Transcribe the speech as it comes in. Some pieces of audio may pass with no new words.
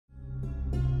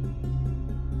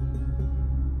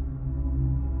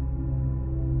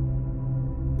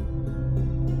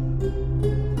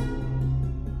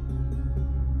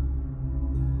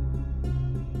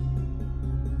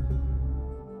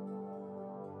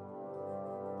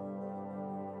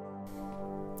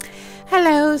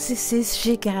Hello, this is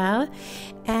Gigal,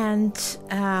 and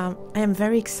I am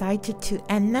very excited to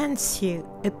announce you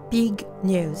a big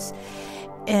news.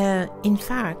 In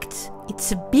fact,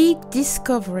 it's a big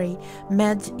discovery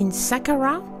made in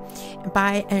Saqqara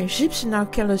by an Egyptian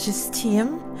archaeologist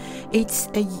team. It's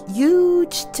a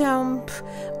huge tomb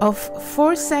of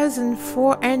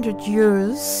 4,400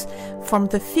 years from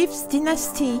the 5th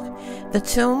dynasty, the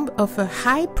tomb of a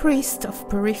high priest of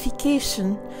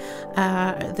purification,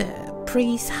 the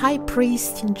high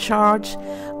priest in charge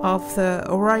of the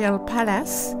royal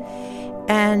palace,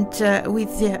 and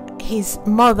with his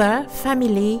mother,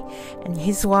 family, and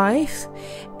his wife.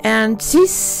 And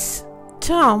this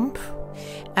tomb,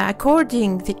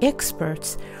 according the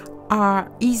experts,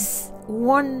 is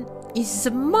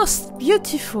the most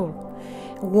beautiful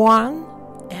one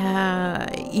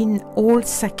in all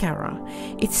Saqqara.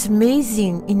 It's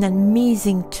amazing, an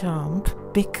amazing tomb,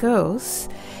 because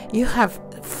you have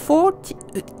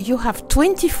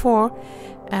 24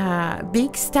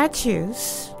 big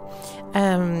statues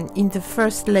in the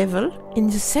first level. In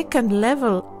the second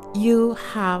level, you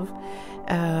have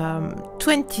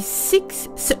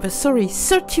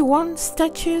 31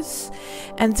 statues,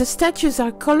 and the statues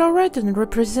are colored and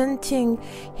representing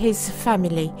his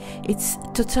family. It's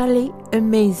totally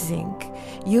amazing.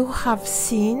 You have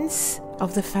scenes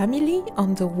of the family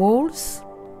on the walls,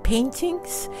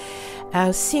 paintings,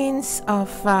 scenes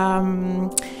of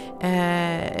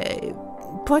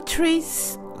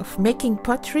potteries, of making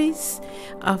potteries,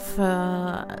 of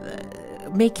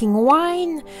making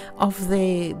wine, of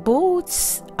the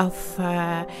boats, of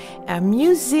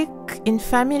music in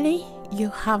family. You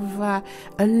have a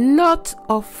lot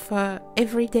of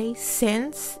everyday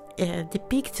scenes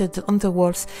depicted on the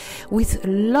walls with a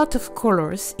lot of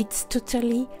colors. It's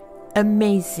totally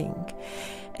amazing.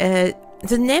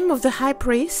 The name of the high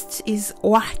priest is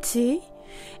Wahti,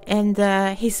 and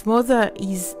his mother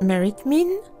is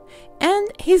Meritmin, and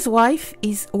his wife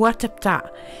is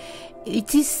Watapta.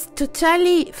 It is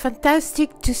totally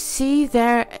fantastic to see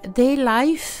their day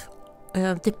life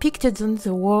depicted on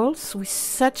the walls with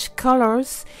such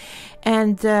colors,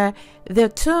 and the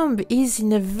tomb is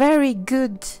in a very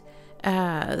good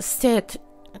state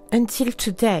until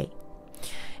today.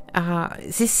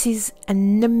 This is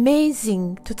an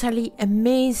amazing, totally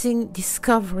amazing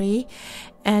discovery,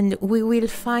 and we will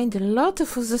find a lot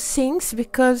of other things,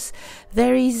 because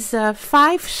there is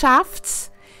 5 shafts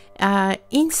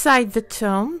inside the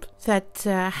tomb that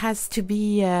has to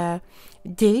be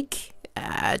dig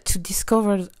to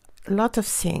discover a lot of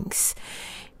things.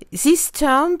 This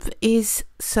tomb is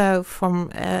from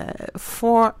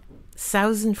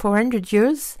 4,400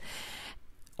 years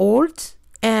old,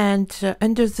 and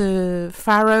under the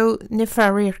pharaoh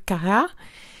Nefertari,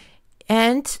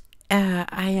 and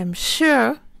I am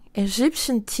sure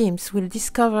Egyptian teams will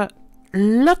discover a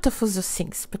lot of other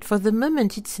things, but for the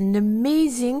moment it's an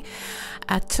amazing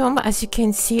tomb, as you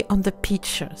can see on the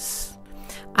pictures.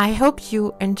 I hope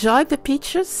you enjoyed the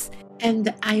pictures,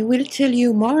 and I will tell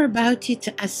you more about it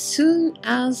as soon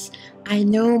as I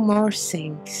know more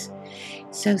things.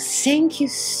 So thank you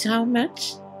so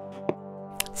much.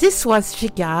 This was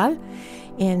Gigal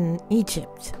in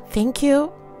Egypt. Thank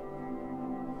you.